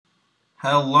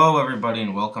Hello, everybody,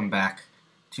 and welcome back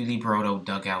to the Brodo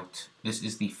Dugout. This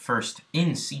is the first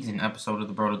in-season episode of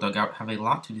the Brodo Dugout. Have a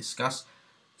lot to discuss.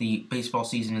 The baseball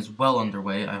season is well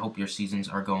underway. I hope your seasons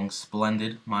are going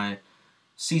splendid. My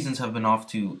seasons have been off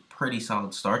to pretty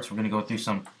solid starts. We're going to go through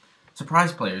some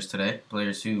surprise players today,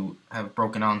 players who have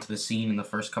broken onto the scene in the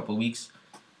first couple weeks,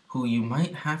 who you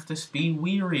might have to be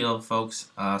weary of, folks.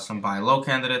 Some buy low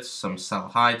candidates, some sell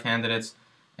high candidates,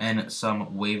 and some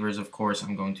waivers, of course.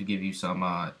 I'm going to give you some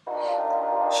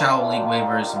shallow league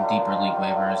waivers, some deeper league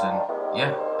waivers, and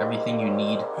yeah, everything you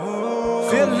need.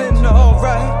 Feeling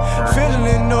alright,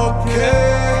 feeling okay.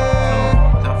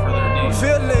 So, without further ado,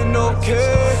 Feeling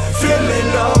okay,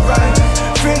 feeling alright,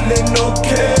 feeling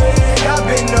okay. I've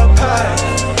been up high,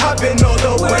 I've been all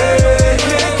the way.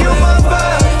 Can't kill my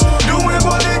vibe, doing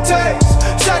what it takes,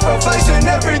 sacrificing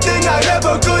everything I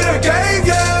ever could have gave.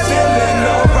 Yeah, feeling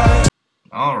alright.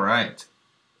 All right.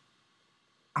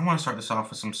 I want to start this off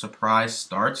with some surprise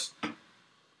starts.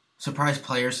 Surprise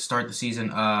players to start the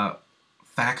season.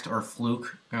 Fact or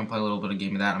fluke. I'm going to play a little bit of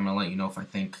game of that. I'm going to let you know if I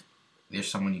think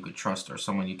there's someone you could trust or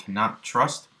someone you cannot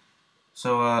trust.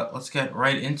 So let's get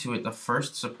right into it. The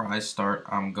first surprise start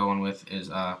I'm going with is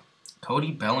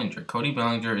Cody Bellinger. Cody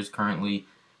Bellinger is currently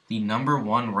the number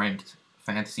one ranked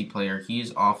fantasy player. He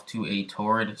is off to a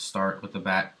torrid start with the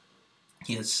bat.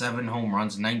 He has 7 home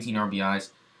runs, 19 RBIs,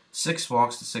 6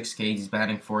 walks to 6 Ks. He's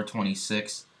batting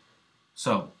 .426.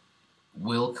 So,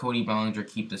 will Cody Bellinger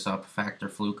keep this up? Fact or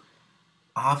fluke?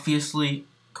 Obviously,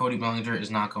 Cody Bellinger is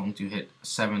not going to hit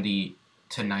 70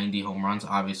 to 90 home runs.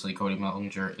 Obviously, Cody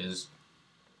Bellinger is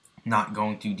not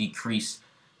going to decrease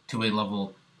to a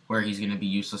level where he's going to be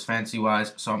useless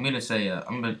fantasy-wise. So I'm going to say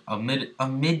a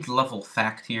mid-level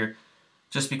fact here,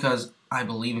 just because I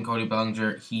believe in Cody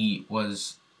Bellinger. He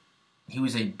was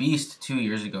a beast 2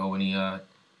 years ago when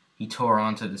he tore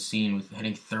onto the scene with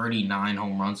hitting 39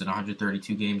 home runs in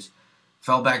 132 games.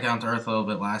 Fell back down to earth a little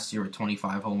bit last year with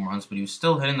 25 home runs, but he was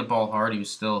still hitting the ball hard. He was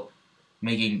still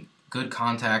making good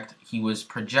contact. He was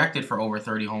projected for over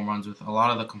 30 home runs with a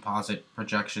lot of the composite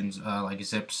projections like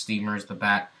Zips, Steamers, the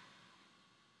bat.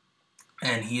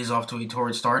 And he is off to a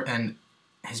torrid start, and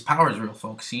his power is real,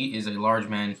 folks. He is a large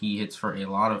man. He hits for a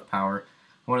lot of power.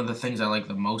 One of the things I like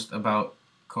the most about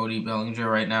Cody Bellinger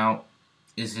right now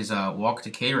is his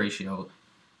walk-to-K ratio.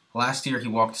 Last year, he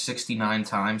walked 69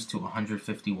 times to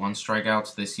 151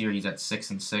 strikeouts. This year, he's at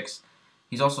 6-6.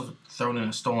 He's also thrown in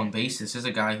a stolen base. This is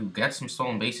a guy who gets some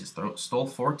stolen bases. Stole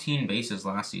 14 bases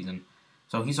last season.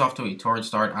 So he's off to a torrid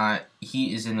start.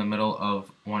 He is in the middle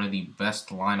of one of the best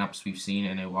lineups we've seen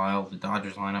in a while. The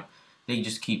Dodgers lineup. They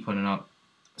just keep putting up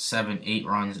 7, 8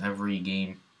 runs every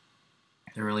game.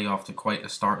 They're really off to quite a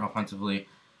start offensively.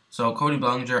 So Cody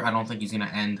Bellinger, I don't think he's going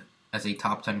to end as a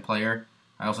top 10 player.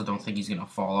 I also don't think he's going to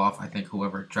fall off. I think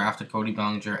whoever drafted Cody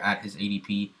Bellinger at his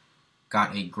ADP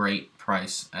got a great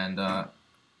price. And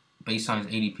based on his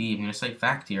ADP, I'm going to say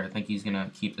fact here. I think he's going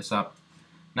to keep this up.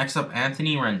 Next up,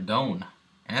 Anthony Rendon.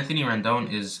 Anthony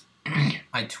Rendon is...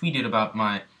 I tweeted about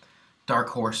my dark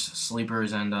horse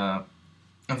sleepers and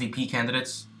MVP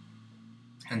candidates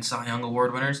and Cy Young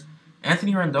Award winners.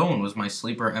 Anthony Rendon was my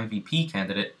sleeper MVP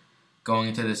candidate going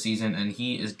into the season, and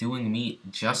he is doing me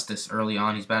justice early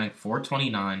on. He's batting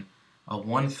 .429, a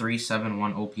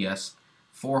 1.371 OPS,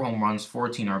 4 home runs,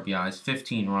 14 RBIs,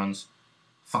 15 runs,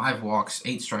 5 walks,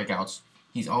 8 strikeouts.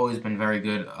 He's always been very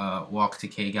good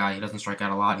walk-to-K guy. He doesn't strike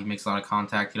out a lot. He makes a lot of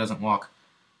contact. He doesn't walk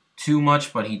too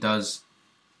much, but he does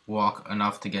walk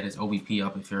enough to get his OBP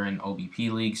up if you're in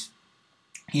OBP leagues.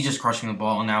 He's just crushing the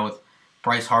ball. Now with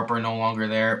Bryce Harper no longer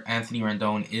there, Anthony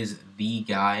Rendon is the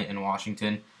guy in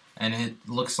Washington. And it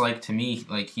looks like, to me,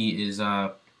 like he is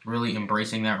really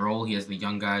embracing that role. He has the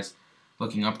young guys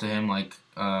looking up to him, like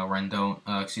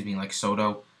like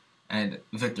Soto and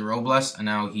Victor Robles. And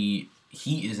now he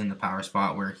is in the power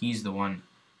spot where he's the one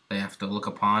they have to look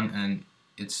upon. And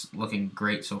it's looking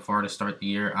great so far to start the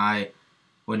year. I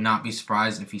would not be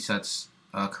surprised if he sets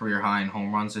a career high in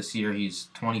home runs this year. He's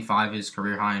 25, his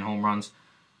career high in home runs.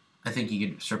 I think he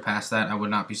could surpass that. I would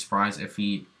not be surprised if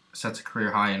he sets a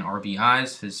career high in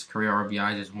RBIs. His career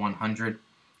RBIs is 100.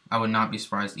 I would not be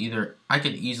surprised either. I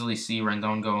could easily see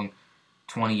Rendon going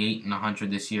 28 and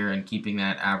 100 this year and keeping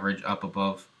that average up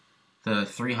above the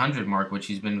 300 mark, which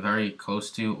he's been very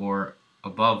close to or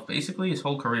above basically his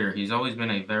whole career. He's always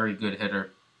been a very good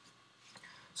hitter.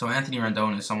 So Anthony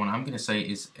Rendon is someone I'm going to say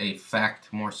is a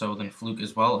fact more so than fluke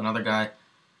as well. Another guy,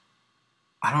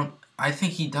 I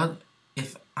think he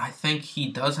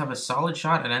does have a solid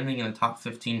shot at ending in the top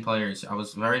 15 players. I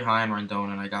was very high on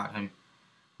Rendon, and I got him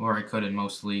where I could in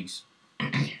most leagues.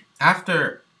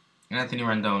 After Anthony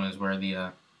Rendon is where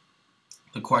the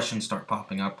the questions start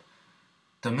popping up.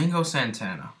 Domingo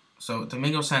Santana. So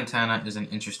Domingo Santana is an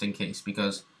interesting case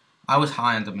because I was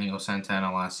high on Domingo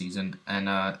Santana last season, and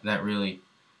that really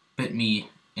bit me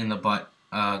in the butt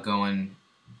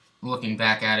looking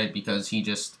back at it because he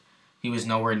was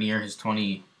nowhere near his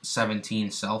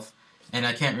 2017 self, and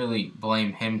I can't really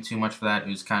blame him too much for that. It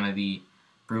was kind of the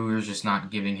Brewers just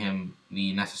not giving him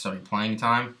the necessary playing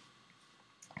time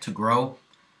to grow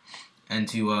and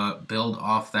to build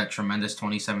off that tremendous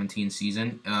 2017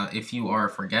 season. If you are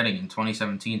forgetting, in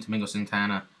 2017, Domingo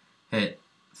Santana hit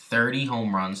 30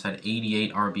 home runs, had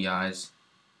 88 RBIs,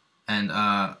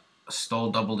 and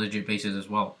stole double-digit bases as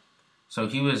well. So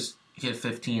he had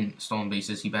 15 stolen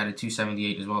bases. He batted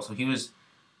 .278 as well. So he was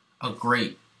a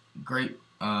great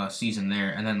season there.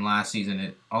 And then last season,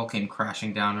 it all came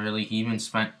crashing down, really. He even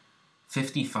spent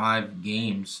 55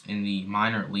 games in the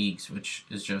minor leagues, which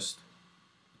is just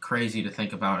crazy to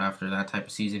think about after that type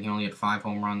of season. He only had 5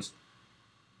 home runs.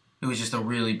 It was just a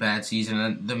really bad season.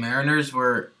 And the Mariners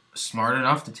were smart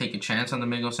enough to take a chance on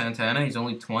Domingo Santana. He's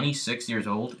only 26 years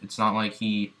old. It's not like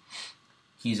he's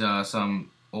some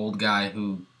old guy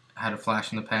who had a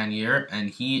flash in the pan year,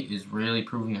 and he is really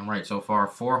proving them right so far.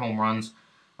 4 home runs,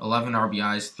 11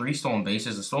 RBIs, 3 stolen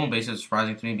bases. The stolen bases is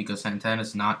surprising to me because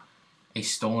Santana's not a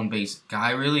stolen base guy,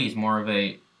 really. He's more of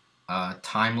a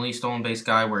timely stolen base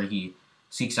guy where he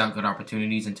seeks out good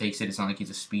opportunities and takes it. It's not like he's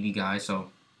a speedy guy,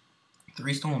 so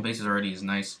 3 stolen bases already is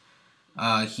nice.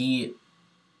 He's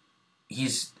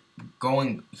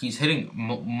hitting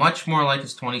much more like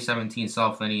his 2017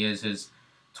 self than he is his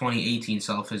 2018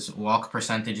 self. His walk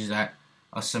percentage is at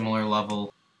a similar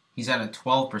level. He's at a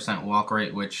 12% walk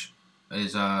rate, which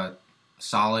is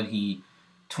solid.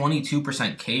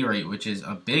 22% K rate, which is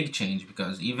a big change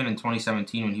because even in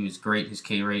 2017 when he was great, his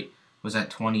K rate was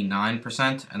at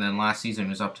 29%, and then last season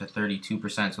was up to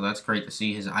 32%. So that's great to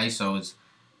see. His ISO is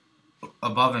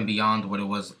above and beyond what it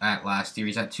was at last year.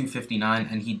 He's at 259,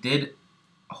 and he did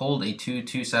hold a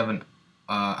 227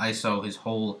 ISO his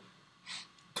whole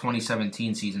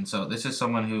 2017 season. So this is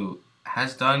someone who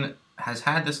has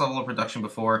had this level of production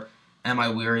before. Am I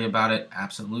weary about it?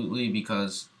 Absolutely,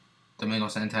 because Domingo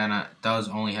Santana does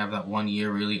only have that 1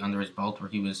 year really under his belt where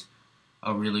he was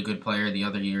a really good player. The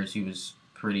other years he was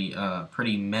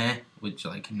pretty meh with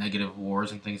like negative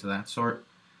WARs and things of that sort.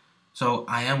 So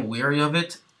I am weary of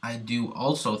it. I do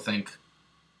also think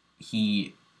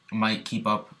he might keep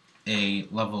up a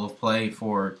level of play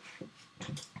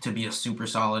to be a super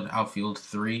solid outfielder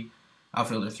 3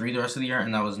 the rest of the year,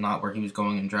 and that was not where he was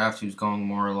going in drafts. He was going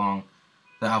more along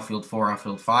the outfield 4,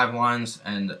 outfield 5 lines,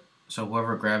 and so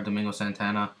whoever grabbed Domingo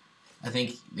Santana, I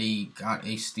think they got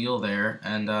a steal there,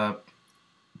 and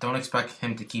don't expect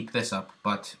him to keep this up,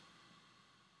 but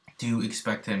do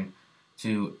expect him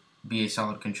to be a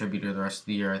solid contributor the rest of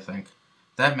the year, I think.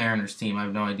 That Mariners team, I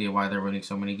have no idea why they're winning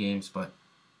so many games, but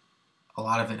a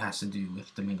lot of it has to do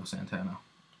with Domingo Santana.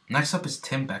 Next up is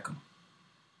Tim Beckham.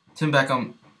 Tim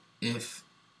Beckham, if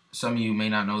some of you may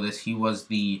not know this, he was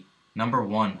the number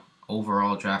 1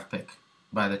 overall draft pick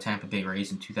by the Tampa Bay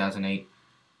Rays in 2008.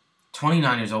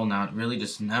 29 years old now, really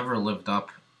just never lived up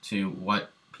to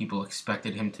what people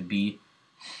expected him to be.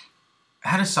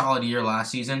 Had a solid year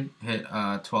last season, hit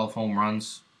 12 home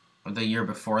runs. The year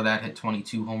before that, hit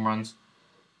 22 home runs.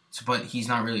 But he's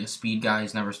not really a speed guy.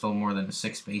 He's never stole more than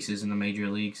 6 bases in the major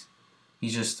leagues. He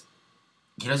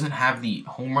doesn't have the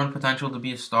home run potential to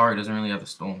be a star. He doesn't really have the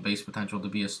stolen base potential to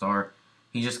be a star.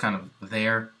 He's just kind of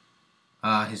there.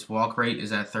 His walk rate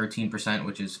is at 13%,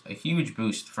 which is a huge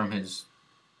boost from his...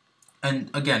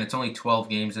 And again, it's only 12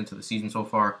 games into the season so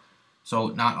far, so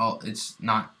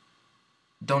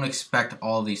don't expect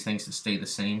all of these things to stay the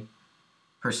same,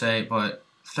 per se, but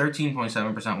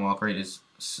 13.7% walk rate is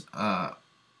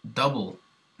double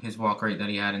his walk rate that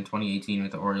he had in 2018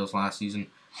 with the Orioles last season.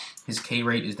 His K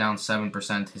rate is down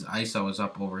 7%. His ISO is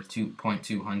up over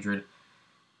 2.200.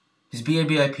 His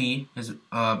BABIP, his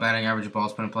batting average of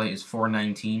balls put in play, is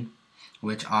 .419,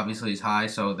 which obviously is high,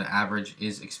 so the average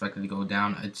is expected to go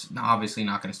down. It's obviously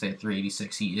not going to stay at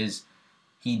 .386.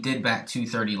 He did bat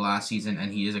 .230 last season,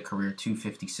 and he is a career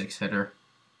 .256 hitter,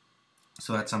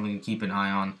 so that's something to keep an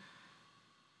eye on.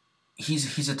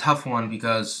 He's a tough one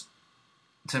because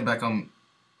Tim Beckham,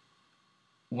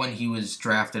 when he was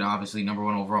drafted, obviously number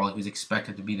 1 overall, he was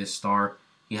expected to be this star.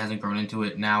 He hasn't grown into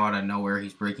it. Now, out of nowhere,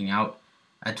 he's breaking out.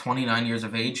 At 29 years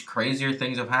of age, crazier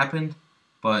things have happened,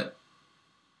 but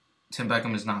Tim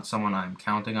Beckham is not someone I'm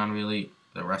counting on, really,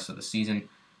 the rest of the season.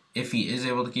 If he is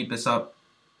able to keep this up,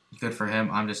 good for him.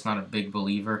 I'm just not a big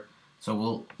believer.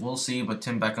 So we'll see, but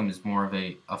Tim Beckham is more of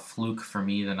a fluke for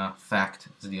me than a fact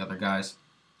as the other guys.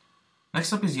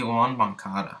 Next up is Yoan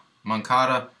Moncada.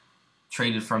 Moncada,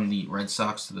 traded from the Red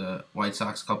Sox to the White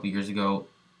Sox a couple years ago,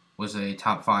 was a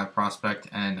top 5 prospect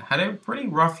and had a pretty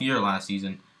rough year last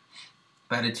season.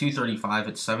 Batted .235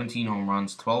 at 17 home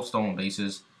runs, 12 stolen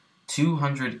bases,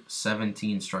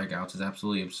 217 strikeouts is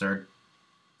absolutely absurd.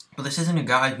 But this isn't a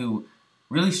guy who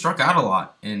really struck out a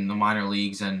lot in the minor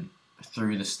leagues and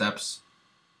through the steps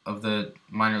of the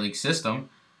minor league system.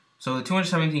 So the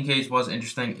 217 Ks was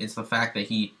interesting. It's the fact that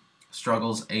he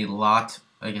struggles a lot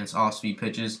against off-speed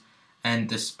pitches. And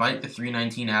despite the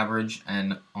 319 average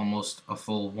and almost a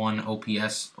full 1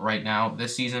 OPS right now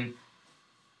this season,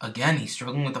 again, he's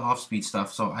struggling with the off-speed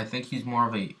stuff. So I think he's more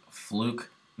of a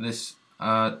fluke this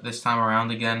time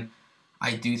around again.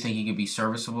 I do think he could be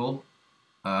serviceable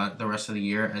the rest of the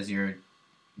year as your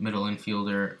middle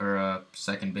infielder or a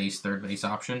second base, third base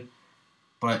option.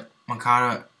 But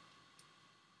Moncada,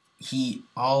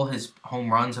 all his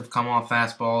home runs have come off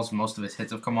fastballs. Most of his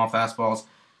hits have come off fastballs.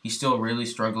 He's still really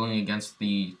struggling against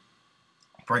the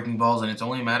breaking balls, and it's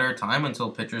only a matter of time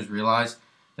until pitchers realize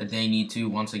that they need to,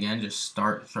 once again, just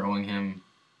start throwing him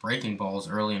breaking balls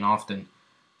early and often.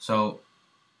 So,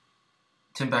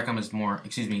 Yoán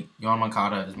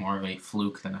Moncada is more of a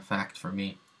fluke than a fact for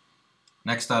me.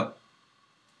 Next up,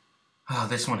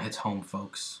 this one hits home,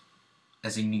 folks.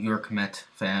 As a New York Met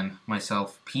fan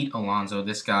myself, Pete Alonso,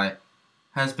 this guy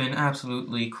has been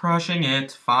absolutely crushing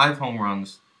it. 5 home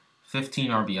runs, 15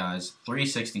 RBIs,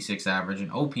 366 average,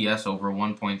 and OPS over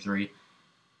 1.3.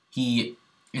 He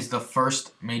is the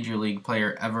first major league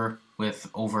player ever with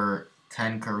over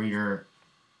 10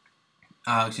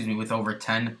 with over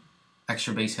 10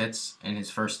 extra base hits in his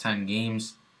first 10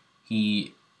 games.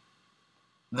 The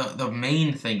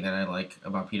main thing that I like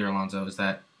about Pete Alonso is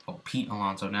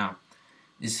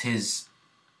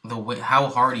how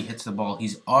hard he hits the ball.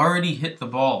 He's already hit the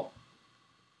ball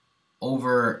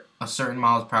over a certain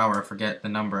miles per hour. I forget the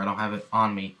number. I don't have it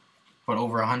on me. But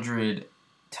over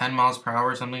 110 miles per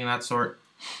hour, something of that sort.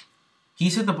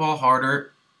 He's hit the ball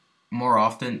harder more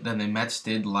often than the Mets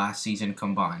did last season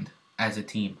combined as a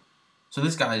team. So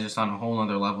this guy is just on a whole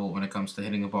other level when it comes to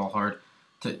hitting the ball hard.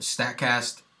 To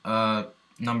StatCast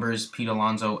numbers, Pete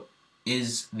Alonso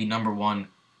is the number 1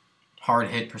 hard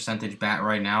hit percentage bat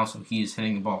right now. So he is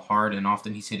hitting the ball hard, and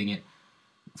often he's hitting it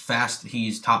fast.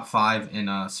 He's top 5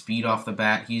 in speed off the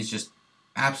bat. He's just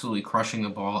absolutely crushing the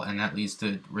ball, and that leads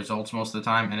to results most of the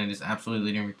time, and it is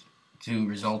absolutely leading to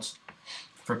results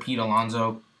for Pete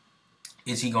Alonso.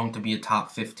 Is he going to be a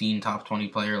top 15, top 20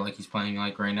 player like he's playing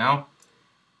like right now?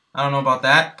 I don't know about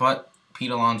that, but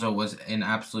Pete Alonso was an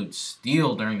absolute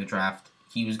steal during the draft.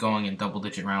 He was going in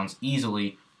double-digit rounds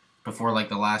easily before like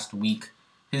the last week.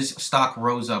 His stock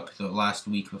rose up the last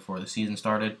week before the season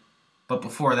started. But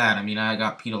before that, I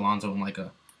got Pete Alonso in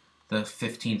the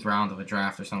 15th round of a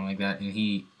draft or something like that, and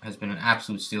he has been an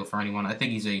absolute steal for anyone. I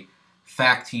think he's a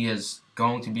fact. He is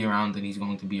going to be around, and he's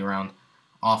going to be around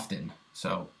often.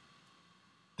 So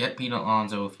get Pete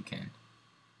Alonso if you can.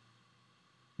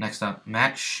 Next up,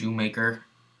 Matt Shoemaker.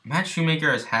 Matt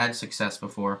Shoemaker has had success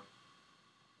before.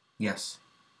 Yes.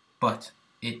 But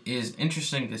it is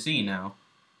interesting to see now,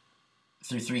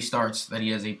 through 3 starts, that he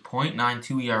has a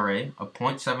 .92 ERA, a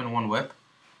 .71 WHIP,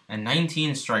 and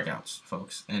 19 strikeouts,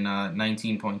 folks, in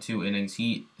 19.2 innings.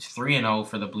 He's 3-0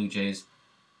 for the Blue Jays.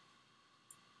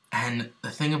 And the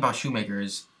thing about Shoemaker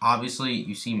is, obviously,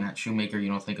 you see Matt Shoemaker, you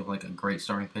don't think of like a great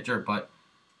starting pitcher, but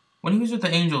when he was with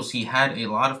the Angels, he had a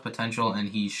lot of potential, and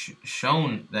he's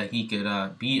shown that he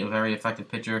could be a very effective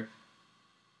pitcher.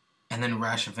 And then a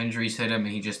rash of injuries hit him,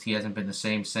 and he hasn't been the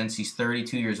same since. He's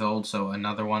 32 years old, so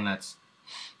another one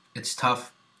it's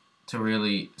tough to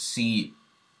really see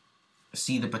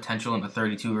the potential in a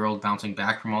 32-year-old bouncing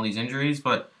back from all these injuries.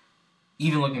 But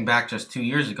even looking back just 2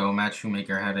 years ago, Matt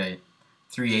Shoemaker had a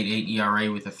 3.88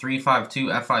 ERA with a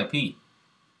 3.52 FIP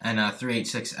and a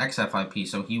 3.86 xFIP.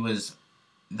 So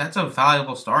that's a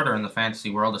valuable starter in the fantasy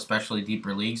world, especially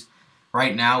deeper leagues.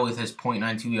 Right now, with his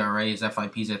 .92 ERA, his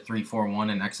FIP is at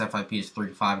 3.41 and xFIP is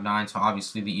 3.59. So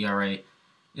obviously the ERA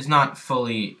is not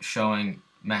fully showing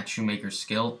Matt Shoemaker's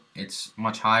skill. It's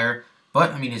much higher.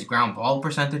 But, his ground ball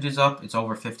percentage is up. It's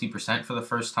over 50% for the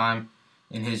first time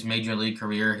in his major league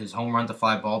career. His home run to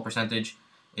fly ball percentage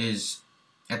is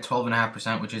at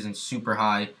 12.5%, which isn't super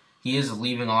high. He is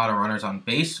leaving a lot of runners on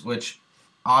base, which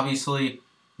obviously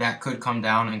that could come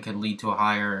down and could lead to a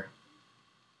higher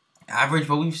average.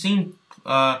 But we've seen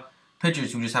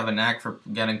pitchers who just have a knack for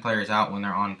getting players out when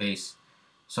they're on base.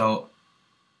 So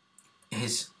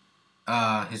his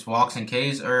walks and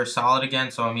Ks are solid again.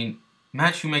 So,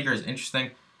 Matt Shoemaker is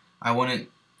interesting. I wouldn't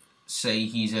say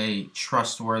he's a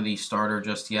trustworthy starter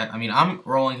just yet. I'm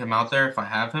rolling him out there if I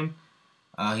have him.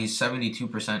 He's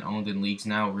 72% owned in leagues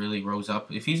now, really rose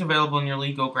up. If he's available in your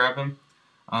league, go grab him.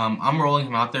 I'm rolling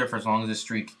him out there for as long as this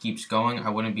streak keeps going. I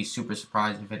wouldn't be super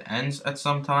surprised if it ends at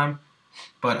some time.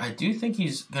 But I do think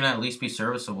he's going to at least be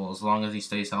serviceable as long as he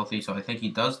stays healthy. So I think he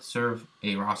does deserve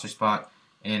a roster spot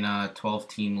in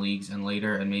 12-team leagues and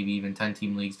later, and maybe even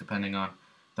 10-team leagues, depending on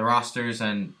the rosters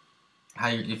and how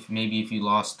if you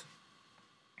lost,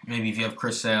 maybe if you have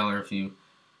Chris Sale or if you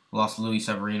lost Luis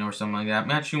Severino or something like that.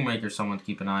 Matt Shoemaker is someone to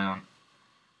keep an eye on.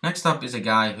 Next up is a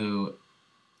guy who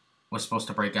was supposed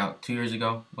to break out 2 years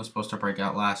ago, was supposed to break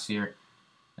out last year,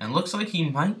 and looks like he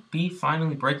might be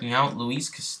finally breaking out. Luis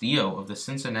Castillo of the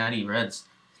Cincinnati Reds,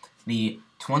 the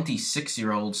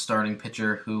 26-year-old starting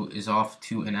pitcher who is off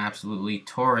to an absolutely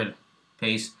torrid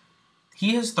pace.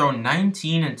 He has thrown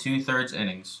 19 2/3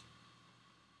 innings.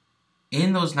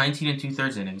 In those 19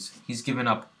 2/3 innings, he's given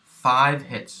up 5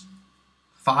 hits.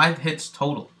 5 hits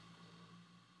total.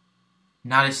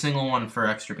 Not a single one for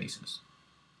extra bases.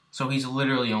 So he's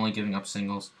literally only giving up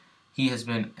singles. He has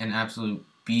been an absolute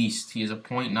beast. He has a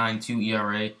 .92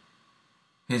 ERA.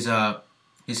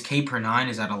 His K per 9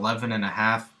 is at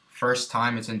 11.5. First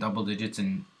time it's in double digits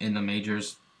in the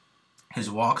majors.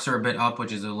 His walks are a bit up,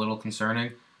 which is a little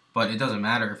concerning, but it doesn't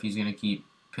matter if he's going to keep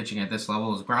pitching at this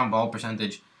level. His ground ball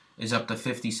percentage is up to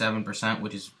 57%,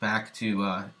 which is back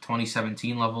to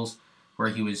 2017 levels, where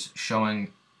he was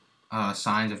showing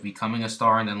signs of becoming a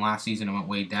star, and then last season it went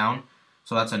way down.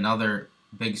 So that's another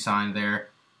big sign there.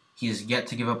 He has yet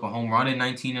to give up a home run in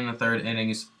 19 1/3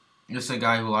 innings. This is a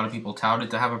guy who a lot of people touted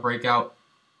to have a breakout,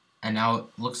 and now it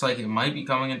looks like it might be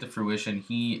coming into fruition.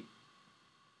 He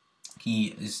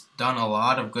has done a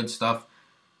lot of good stuff.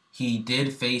 He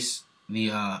did face the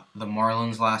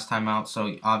Marlins last time out,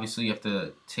 so obviously you have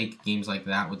to take games like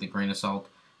that with a grain of salt.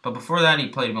 But before that, he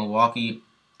played Milwaukee,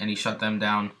 and he shut them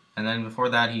down. And then before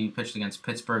that, he pitched against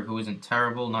Pittsburgh, who isn't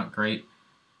terrible, not great.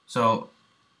 So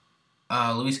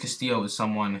Luis Castillo is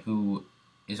someone who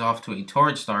is off to a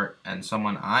torrid start, and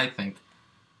someone I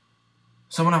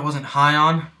wasn't high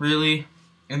on, really,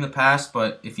 in the past,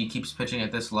 but if he keeps pitching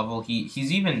at this level,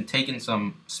 he's even taken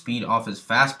some speed off his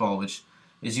fastball, which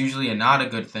is usually not a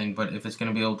good thing, but if it's going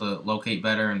to be able to locate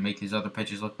better and make his other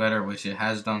pitches look better, which it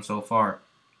has done so far,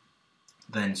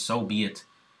 then so be it.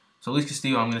 So Luis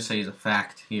Castillo, I'm going to say, is a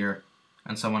fact here,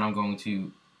 and someone I'm going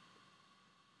to,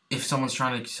 if someone's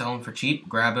trying to sell him for cheap,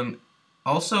 grab him.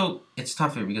 Also, it's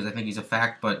tough here because I think he's a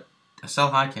fact, but a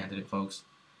sell-high candidate, folks.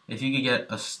 If you could get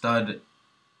a stud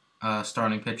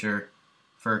starting pitcher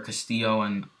for Castillo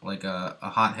and like a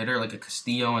hot hitter, like a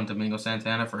Castillo and Domingo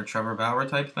Santana for a Trevor Bauer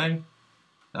type thing,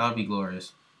 that would be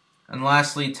glorious. And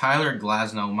lastly, Tyler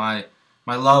Glasnow.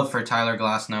 My love for Tyler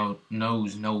Glasnow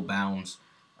knows no bounds.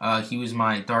 He was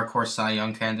my dark horse Cy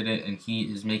Young candidate, and he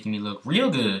is making me look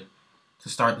real good to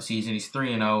start the season. He's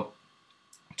 3-0,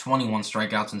 21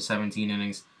 strikeouts in 17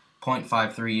 innings,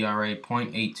 .53 ERA,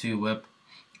 .82 WHIP,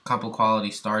 a couple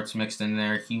quality starts mixed in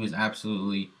there. He was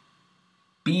absolutely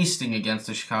beasting against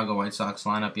the Chicago White Sox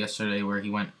lineup yesterday, where he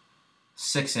went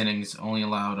 6 innings, only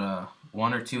allowed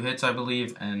 1 or 2 hits, I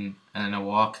believe, and a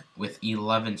walk with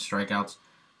 11 strikeouts.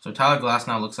 So Tyler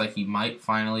Glasnow looks like he might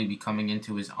finally be coming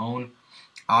into his own.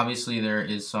 Obviously, there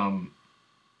is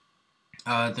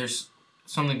there's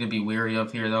something to be wary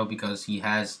of here, though, because he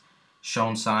has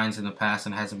shown signs in the past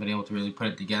and hasn't been able to really put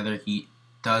it together. He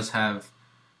does have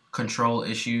control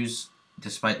issues,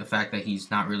 despite the fact that he's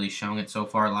not really showing it so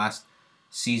far. Last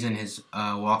season, his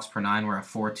walks per 9 were at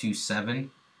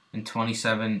 4.27. In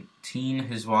 2017,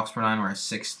 his walks per 9 were at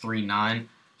 6.39.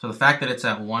 So the fact that it's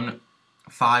at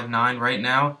 1.59 right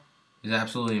now is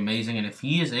absolutely amazing. And if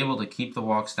he is able to keep the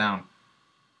walks down,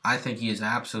 I think he is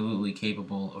absolutely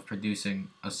capable of producing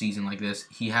a season like this.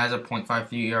 He has a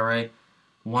 .53 ERA,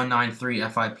 1.93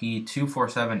 FIP,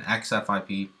 2.47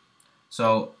 xFIP.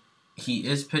 So he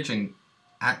is pitching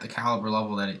at the caliber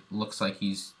level that it looks like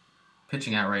he's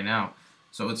pitching at right now.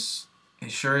 So it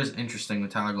sure is interesting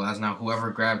with Tyler Glasnow.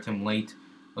 Whoever grabbed him late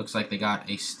looks like they got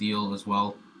a steal as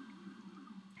well,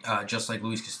 just like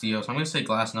Luis Castillo. So I'm going to say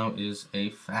Glasnow is a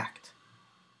fact.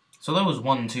 So that was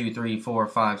 1, 2, 3, 4,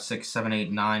 5, 6, 7,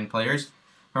 8, 9 players.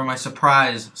 For my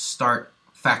surprise start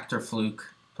factor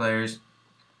fluke players.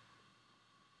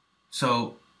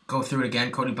 So go through it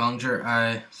again. Cody Bellinger,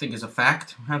 I think, is a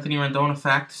fact. Anthony Rendon, a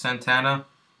fact. Santana,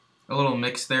 a little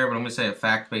mixed there, but I'm going to say a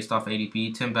fact based off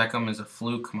ADP. Tim Beckham is a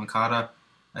fluke. Makata,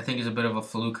 I think, is a bit of a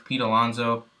fluke. Pete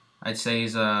Alonso, I'd say,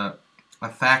 is a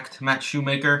fact. Matt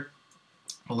Shoemaker,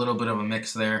 a little bit of a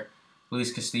mix there.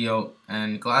 Luis Castillo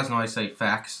and Glasnow, I say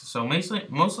facts. So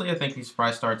mostly I think these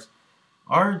surprise starts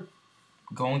are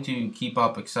going to keep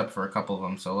up, except for a couple of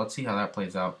them. So let's see how that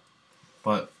plays out.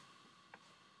 But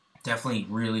Definitely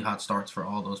really hot starts for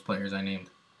all those players I named.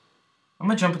 I'm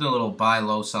going to jump into a little buy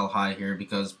low, sell high here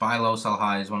because buy low, sell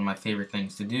high is one of my favorite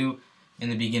things to do in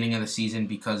the beginning of the season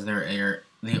because there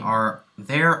are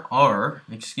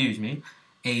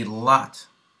a lot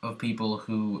of people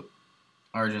who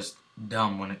are just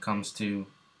dumb when it comes to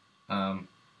um,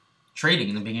 trading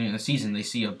in the beginning of the season. They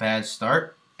see a bad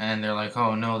start and they're like,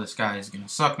 oh no, this guy is going to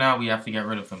suck now. We have to get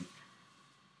rid of him.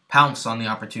 Pounce on the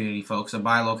opportunity, folks. A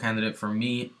buy low candidate for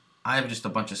me. I have just a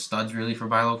bunch of studs really for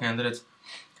buy low candidates.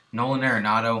 Nolan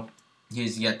Arenado,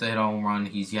 he's yet to hit a home run.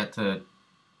 He's yet to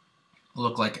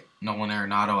look like Nolan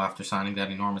Arenado after signing that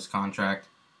enormous contract.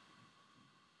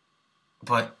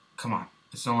 But come on,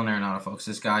 it's Nolan Arenado, folks.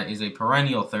 This guy is a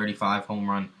perennial 35 home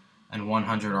run and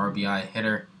 100 RBI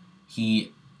hitter.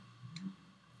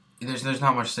 There's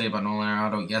not much to say about Nolan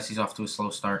Arenado. Yes, he's off to a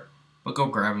slow start, but go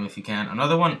grab him if you can.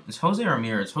 Another one is Jose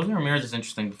Ramirez. Jose Ramirez is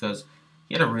interesting because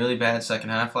he had a really bad second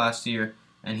half last year,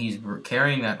 and he's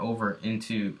carrying that over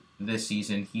into this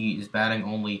season. He is batting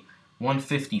only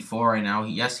 154 right now.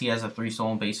 Yes, he has 3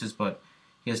 stolen bases, but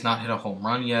he has not hit a home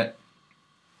run yet.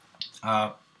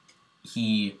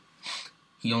 He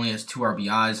only has 2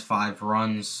 RBIs, 5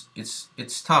 runs.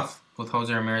 It's tough with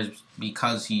Jose Ramirez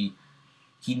because he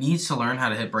needs to learn how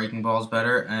to hit breaking balls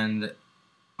better, and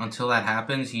until that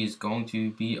happens, he's going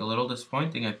to be a little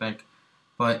disappointing, I think.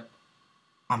 But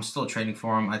I'm still trading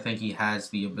for him. I think he has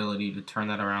the ability to turn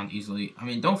that around easily. I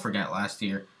mean, don't forget last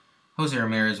year, Jose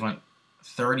Ramirez went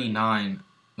 39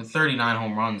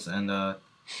 home runs and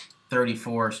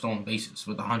 34 stolen bases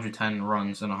with 110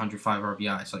 runs and 105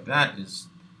 RBIs. Like, that is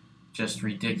just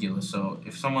ridiculous. So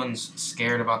if someone's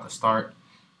scared about the start,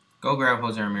 go grab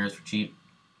Jose Ramirez for cheap.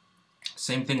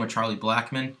 Same thing with Charlie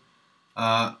Blackmon.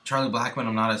 Charlie Blackmon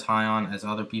I'm not as high on as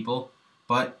other people.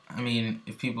 But, I mean,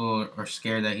 if people are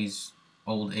scared that he's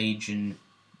old age and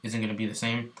isn't going to be the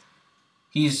same,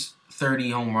 he's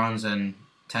 30 home runs and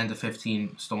 10 to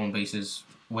 15 stolen bases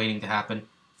waiting to happen.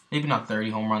 Maybe not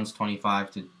 30 home runs,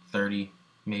 25 to 30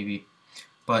 maybe.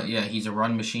 But, yeah, he's a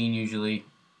run machine usually.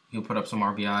 He'll put up some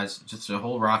RBIs. Just the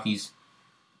whole Rockies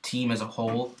team as a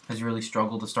whole has really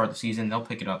struggled to start the season. They'll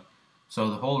pick it up. So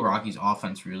the whole Rockies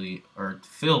offense really are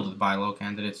filled with buy low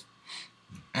candidates.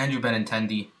 Andrew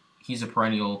Benintendi, he's a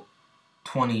perennial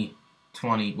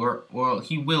 2020. Well,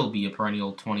 he will be a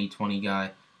perennial 2020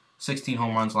 guy. 16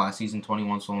 home runs last season,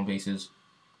 21 stolen bases.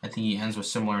 I think he ends with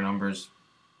similar numbers.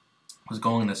 Was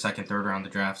going in the second, third round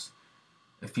of drafts.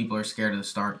 If people are scared of the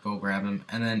start, go grab him.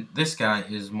 And then this guy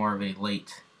is more of a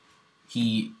late.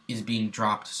 He is being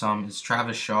dropped some. It's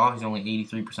Travis Shaw. He's only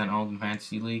 83% owned in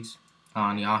fantasy leagues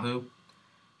on Yahoo.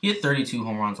 He had 32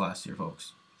 home runs last year,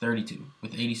 folks. 32.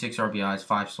 With 86 RBIs,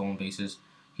 5 stolen bases.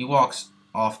 He walks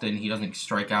often. He doesn't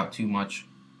strike out too much.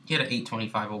 He had an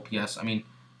 825 OPS. I mean,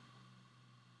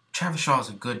 Travis Shaw is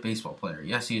a good baseball player.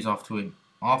 Yes, he is off to an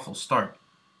awful start.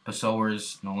 But so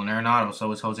is Nolan Arenado.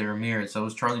 So is Jose Ramirez. So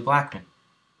is Charlie Blackmon.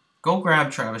 Go grab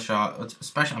Travis Shaw.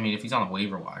 Especially, I mean, if he's on the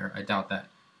waiver wire. I doubt that.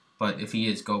 But if he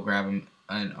is, go grab him.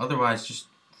 And otherwise, just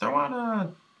throw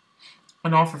out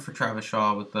an offer for Travis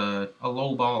Shaw with a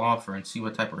low ball offer and see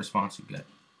what type of response you get.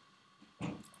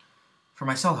 For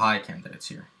my sell high candidates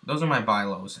here, those are my buy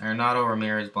lows: Arenado,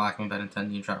 Ramirez, Blackmon,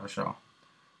 Benintendi, and Travis Shaw.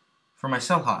 For my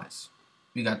sell highs,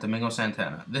 we got Domingo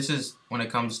Santana. This is when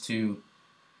it comes to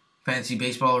fantasy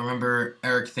baseball. Remember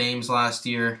Eric Thames last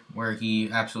year, where he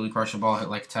absolutely crushed the ball, hit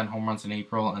like 10 home runs in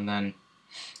April, and then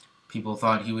people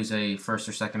thought he was a first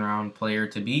or second round player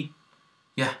to be?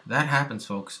 Yeah, that happens,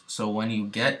 folks. So when you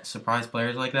get surprise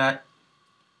players like that,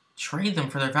 trade them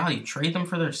for their value. Trade them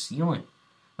for their ceiling.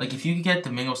 Like, if you could get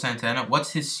Domingo Santana,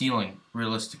 what's his ceiling,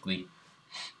 realistically,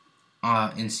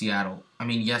 in Seattle? I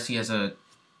mean, yes, he has a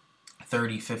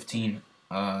 30-15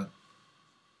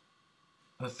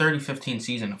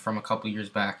 season from a couple years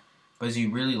back, but is he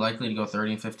really likely to go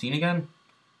 30-15 again?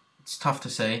 It's tough to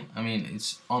say. I mean,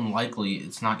 it's unlikely.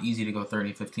 It's not easy to go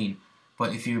 30-15.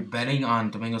 But if you're betting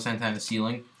on Domingo Santana's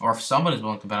ceiling, or if someone is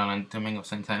willing to bet on Domingo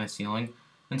Santana's ceiling,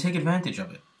 then take advantage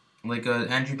of it. Like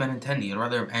Andrew Benintendi. I'd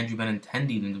rather have Andrew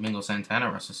Benintendi than Domingo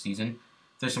Santana rest of the season.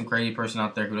 If there's some crazy person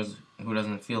out there who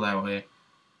doesn't feel that way,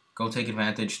 go take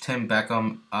advantage. Tim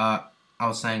Beckham, I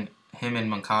was saying him and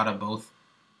Moncada both.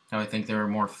 I think they were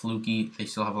more fluky. They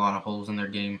still have a lot of holes in their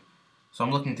game. So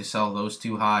I'm looking to sell those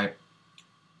two high.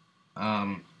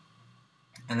 And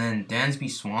then Dansby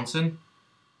Swanson.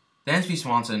 Dansby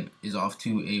Swanson is off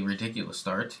to a ridiculous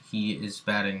start. He is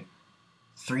batting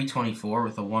 .324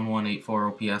 with a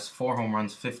 1.184 OPS, 4 home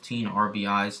runs, 15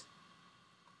 RBIs.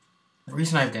 The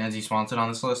reason I have Dansby Swanson on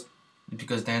this list is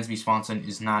because Dansby Swanson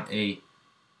is not a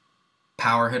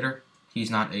power hitter. He's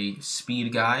not a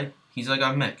speed guy. He's like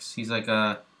a mix. He's like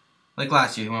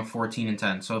last year he went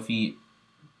 14-10. So if he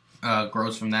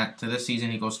grows from that to this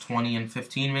season, he goes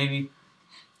 20-15 maybe.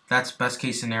 That's best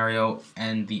case scenario,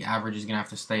 and the average is gonna have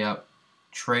to stay up.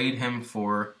 Trade him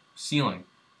for ceiling.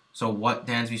 So what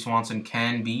Dansby Swanson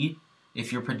can be,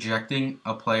 if you're projecting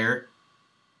a player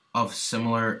of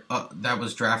similar that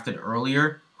was drafted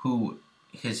earlier, who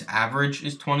his average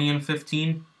is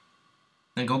 20-15,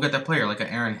 then go get that player like a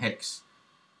Aaron Hicks,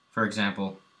 for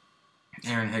example.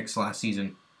 Aaron Hicks last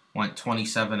season went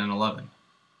 27-11.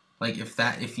 Like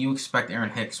if you expect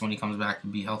Aaron Hicks when he comes back to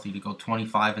be healthy to go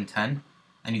 25-10,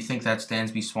 and you think that's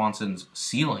Dansby Swanson's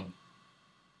ceiling,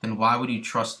 then why would you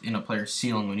trust in a player's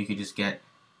ceiling when you could just get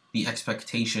the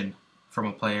expectation from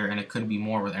a player, and it could be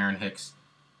more with Aaron Hicks?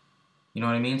 You know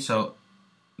what I mean? So,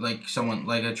 like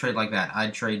a trade like that,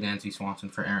 I'd trade Dansby Swanson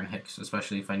for Aaron Hicks,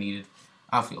 especially if I needed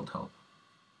outfield help.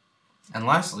 And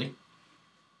lastly,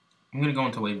 I'm going to go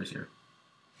into waivers here.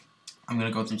 I'm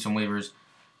going to go through some waivers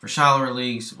for shallower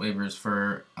leagues, waivers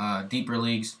for deeper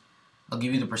leagues. I'll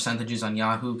give you the percentages on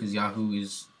Yahoo, because Yahoo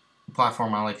is a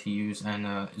platform I like to use, and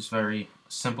it's very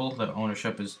simple. The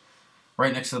ownership is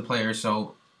right next to the player.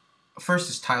 So first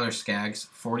is Tyler Skaggs,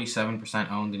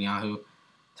 47% owned in Yahoo.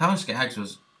 Tyler Skaggs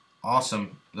was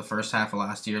awesome the first half of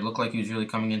last year. It looked like he was really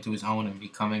coming into his own and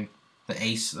becoming the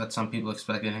ace that some people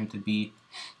expected him to be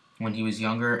when he was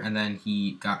younger, and then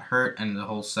he got hurt, and the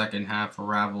whole second half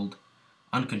raveled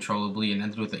uncontrollably and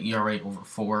ended with an ERA over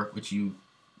 4, which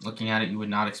looking at it, you would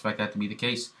not expect that to be the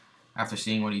case after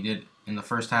seeing what he did in the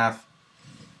first half.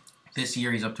 This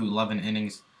year, he's up to 11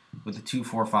 innings with a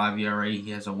 2.45 ERA.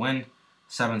 He has a win,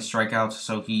 7 strikeouts,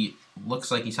 so he looks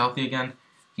like he's healthy again.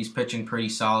 He's pitching pretty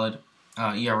solid.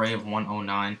 ERA of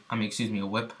 1.09. A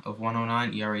WHIP of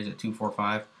 1.09. ERA is at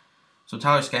 2.45. So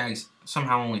Tyler Skaggs,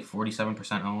 somehow only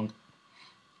 47% owned.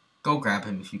 Go grab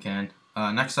him if you can.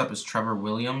 Next up is Trevor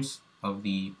Williams of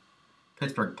the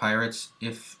Pittsburgh Pirates.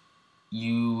 If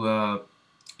you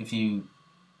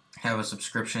have a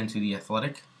subscription to The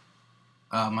Athletic,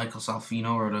 Michael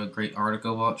Salfino wrote a great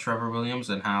article about Trevor Williams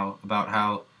and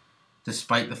how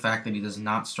despite the fact that he does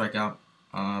not strike out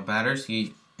batters,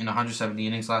 in 170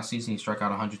 innings last season, he struck out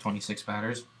 126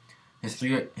 batters. His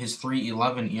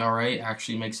 3.11 ERA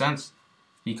actually makes sense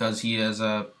because he is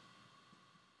a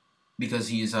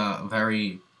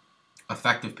very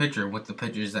effective pitcher with the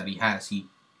pitches that he has. He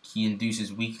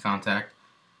induces weak contact.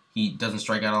 He doesn't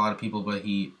strike out a lot of people, but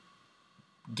he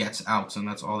gets outs, and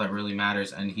that's all that really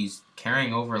matters. And he's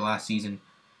carrying over last season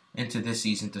into this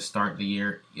season to start the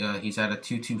year. He's at a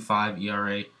 2.25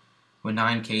 ERA with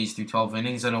 9 Ks through 12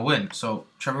 innings and a win. So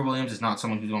Trevor Williams is not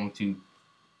someone who's going to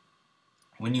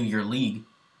win you your league,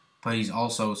 but he's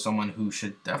also someone who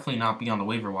should definitely not be on the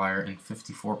waiver wire in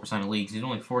 54% of leagues. He's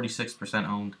only 46%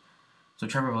 owned. So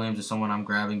Trevor Williams is someone I'm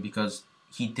grabbing because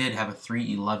he did have a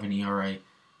 3.11 ERA,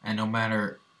 and no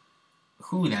matter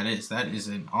who that is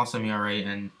an awesome ERA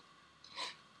and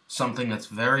something that's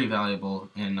very valuable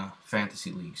in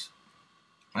fantasy leagues.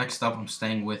 Next up, I'm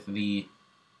staying with the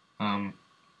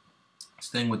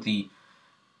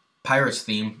Pirates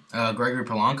theme. Gregory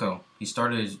Polanco. He's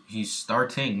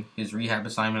starting his rehab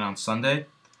assignment on Sunday.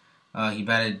 He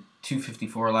batted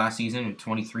 .254 last season with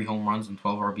 23 home runs and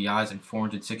 12 RBIs and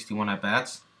 461 at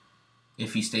bats.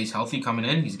 If he stays healthy coming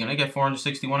in, he's gonna get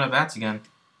 461 at bats again.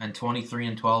 And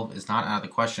 23-12 is not out of the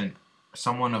question.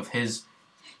 Someone of his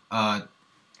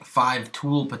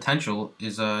 5-tool potential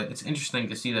is it's interesting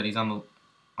to see that he's on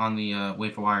the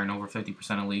waiver wire in over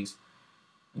 50% of leagues.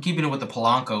 Keeping it with the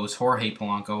Polancos, Jorge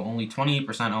Polanco, only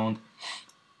 28% owned.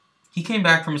 He came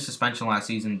back from his suspension last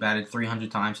season, batted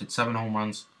 300 times, hit 6 home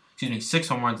runs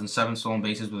and 7 stolen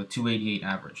bases with a .288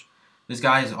 average. This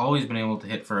guy has always been able to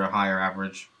hit for a higher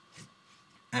average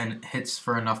and hits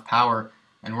for enough power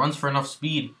and runs for enough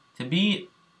speed to be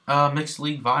mixed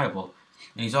league viable.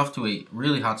 And he's off to a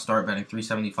really hot start, batting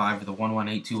 .375 with a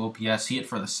 1.182 OPS. He hit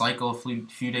for the cycle a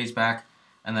few days back,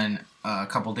 and then a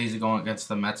couple days ago against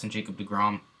the Mets and Jacob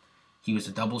deGrom, he was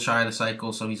a double shy of the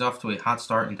cycle. So he's off to a hot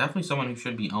start and definitely someone who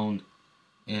should be owned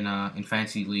in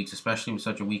fantasy leagues, especially with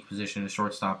such a weak position, a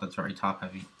shortstop that's very top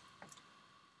heavy.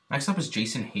 Next up is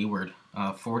Jason Hayward,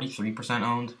 43%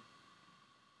 owned.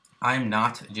 I am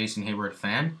not a Jason Hayward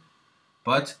fan,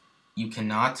 but you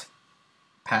cannot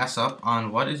pass up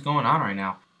on what is going on right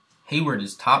now. Hayward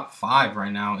is top 5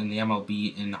 right now in the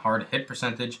MLB in hard hit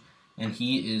percentage, and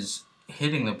he is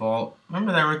hitting the ball.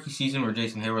 Remember that rookie season where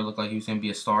Jason Hayward looked like he was going to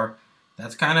be a star?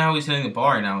 That's kind of how he's hitting the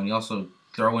ball right now, and he also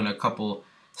throw in a couple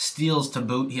steals to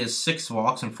boot. He has 6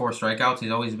 walks and 4 strikeouts.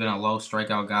 He's always been a low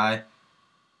strikeout guy.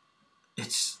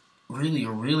 It's really a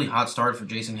really hot start for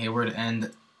Jason Hayward,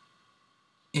 and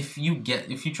if you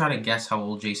try to guess how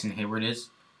old Jason Hayward is,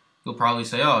 you'll probably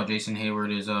say, "Oh, Jason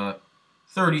Hayward is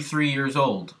 33 years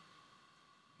old."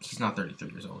 He's not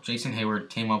 33 years old. Jason Hayward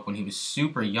came up when he was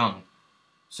super young,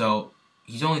 so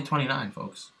he's only 29,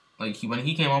 folks. Like when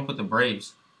he came up with the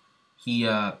Braves, he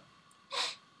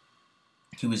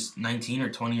he was 19 or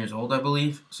 20 years old, I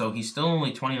believe. So he's still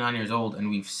only 29 years old,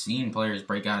 and we've seen players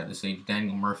break out at this age.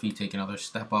 Daniel Murphy take another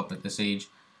step up at this age.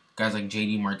 Guys like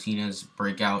JD Martinez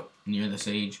break out near this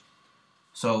age.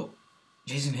 So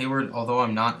Jason Hayward, although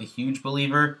I'm not a huge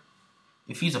believer,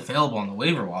 if he's available on the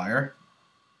waiver wire,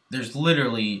 there's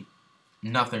literally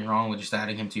nothing wrong with just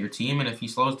adding him to your team. And if he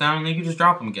slows down, then you can just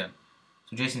drop him again.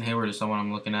 So Jason Hayward is someone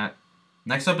I'm looking at.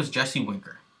 Next up is Jesse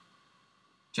Winker.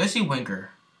 Jesse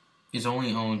Winker is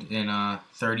only owned in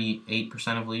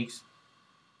 38% of leagues.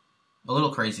 A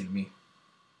little crazy to me.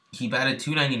 He batted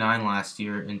 .299 last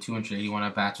year in 281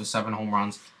 at-bats with 7 home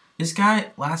runs. This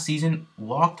guy, last season,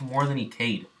 walked more than he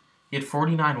K'd. He had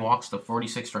 49 walks to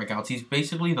 46 strikeouts. He's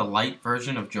basically the light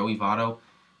version of Joey Votto.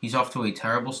 He's off to a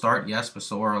terrible start, yes, but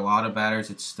so are a lot of batters.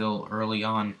 It's still early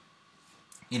on.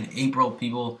 In April,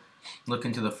 people look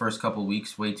into the first couple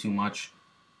weeks way too much.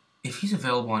 If he's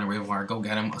available on a waiver wire, go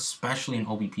get him, especially in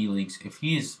OBP leagues.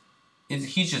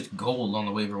 He's just gold on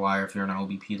the waiver wire if you're in an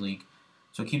OBP league.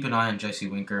 So keep an eye on Jesse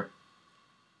Winker.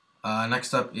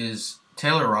 Next up is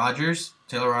Taylor Rogers.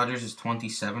 Taylor Rogers is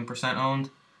 27% owned.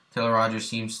 Taylor Rogers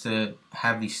seems to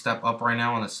have the step up right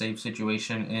now on the save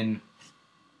situation in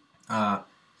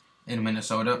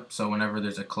Minnesota. So whenever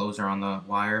there's a closer on the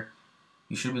wire,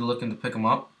 you should be looking to pick him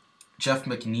up. Jeff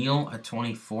McNeil at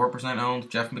 24% owned.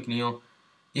 Jeff McNeil,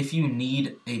 if you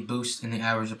need a boost in the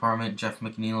average department, Jeff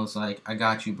McNeil is like, I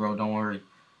got you, bro. Don't worry.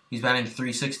 He's batting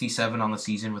 .367 on the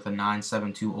season with a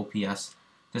 .972 OPS,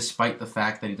 despite the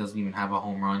fact that he doesn't even have a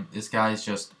home run. This guy is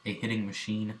just a hitting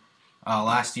machine.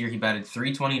 Last year, he batted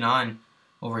 .329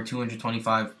 over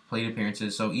 225 plate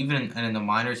appearances. So even in the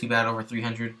minors, he batted over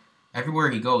 300. Everywhere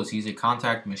he goes, he's a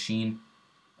contact machine.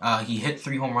 He hit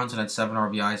 3 home runs and had 7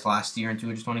 RBIs last year in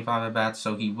 225 at-bats.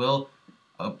 So he will,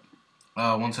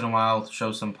 once in a while,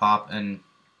 show some pop and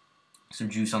some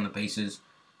juice on the bases.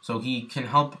 So he can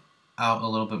help out a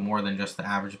little bit more than just the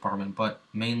average department, but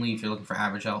mainly if you're looking for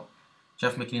average help,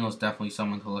 Jeff McNeil is definitely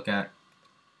someone to look at.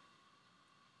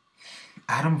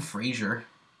 Adam Frazier,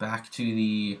 back to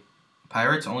the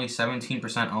Pirates, only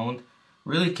 17% owned.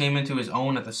 Really came into his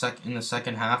own in the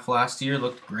second half last year,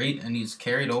 looked great, and he's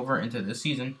carried over into this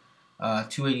season.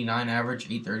 289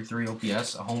 average, 833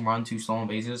 OPS, a home run, 2 stolen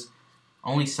bases.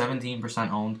 Only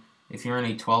 17% owned. If you're in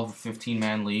a 12 or 15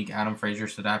 man league, Adam Frazier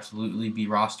should absolutely be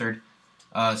rostered.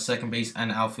 Second base and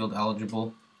outfield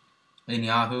eligible in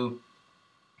Yahoo,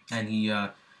 and he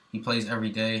plays every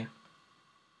day.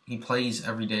 He plays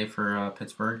every day for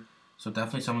Pittsburgh, so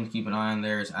definitely someone to keep an eye on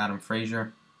there is Adam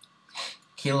Frazier.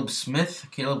 Caleb Smith.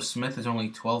 Caleb Smith is only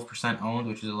 12% owned,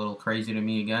 which is a little crazy to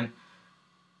me again.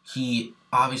 He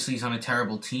obviously is on a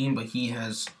terrible team, but he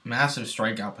has massive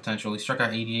strikeout potential. He struck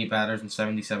out 88 batters in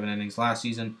 77 innings last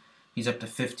season. He's up to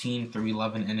 15 through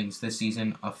 11 innings this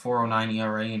season, a 4.09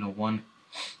 ERA and a 1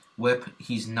 WHIP.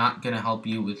 He's not going to help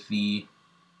you with in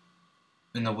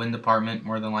the win department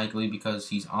more than likely because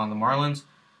he's on the Marlins,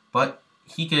 but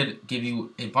he could give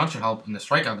you a bunch of help in the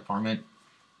strikeout department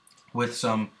with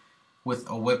a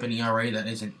WHIP and ERA that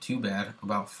isn't too bad,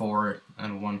 about 4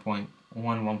 and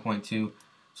 1.2.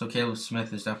 So Caleb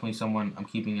Smith is definitely someone I'm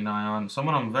keeping an eye on.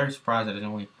 Someone I'm very surprised that is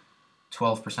only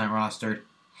 12% rostered.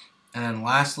 And then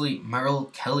lastly, Merrill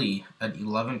Kelly at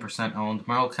 11% owned.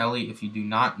 Merrill Kelly, if you do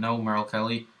not know Merrill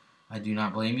Kelly, I do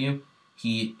not blame you.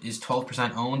 He is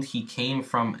 12% owned. He came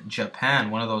from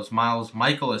Japan, one of those Miles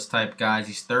Michaelis type guys.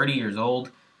 He's 30 years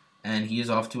old, and he is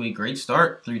off to a great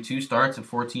start through 2 starts and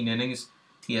 14 innings.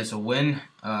 He has a win,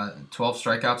 12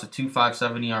 strikeouts, a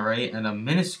 2.57 ERA, and a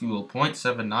minuscule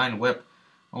 .79 WHIP.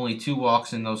 Only 2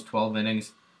 walks in those 12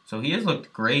 innings. So he has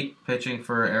looked great pitching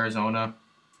for Arizona.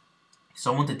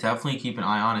 Someone to definitely keep an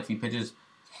eye on if he pitches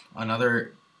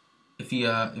if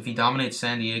he dominates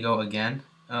San Diego again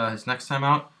his next time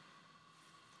out.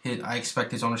 I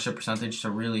expect his ownership percentage to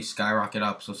really skyrocket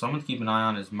up. So someone to keep an eye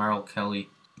on is Merrill Kelly.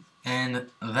 And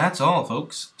that's all,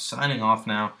 folks. Signing off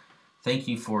now. Thank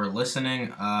you for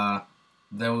listening.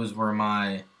 Those were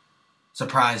my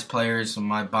surprise players,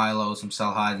 my buy lows, some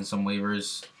sell highs, and some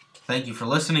waivers. Thank you for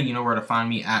listening. You know where to find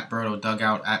me, at Brodo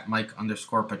Dugout, at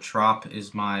Mike_Petrop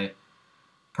is my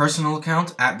personal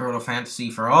account, at Brodo Fantasy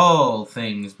for all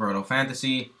things Brodo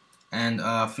Fantasy. And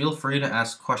feel free to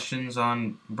ask questions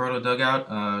on Brodo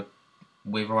Dugout,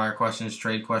 waiver wire questions,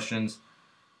 trade questions,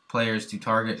 players to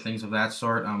target, things of that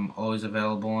sort. I'm always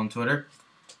available on Twitter.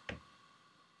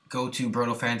 go to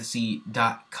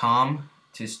brotofantasy.com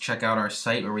to check out our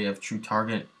site where we have true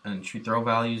target and true throw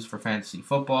values for fantasy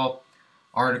football.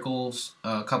 Articles,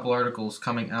 a couple articles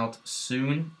coming out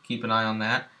soon. Keep an eye on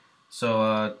that.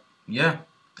 So, yeah,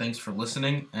 thanks for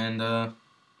listening, and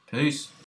peace.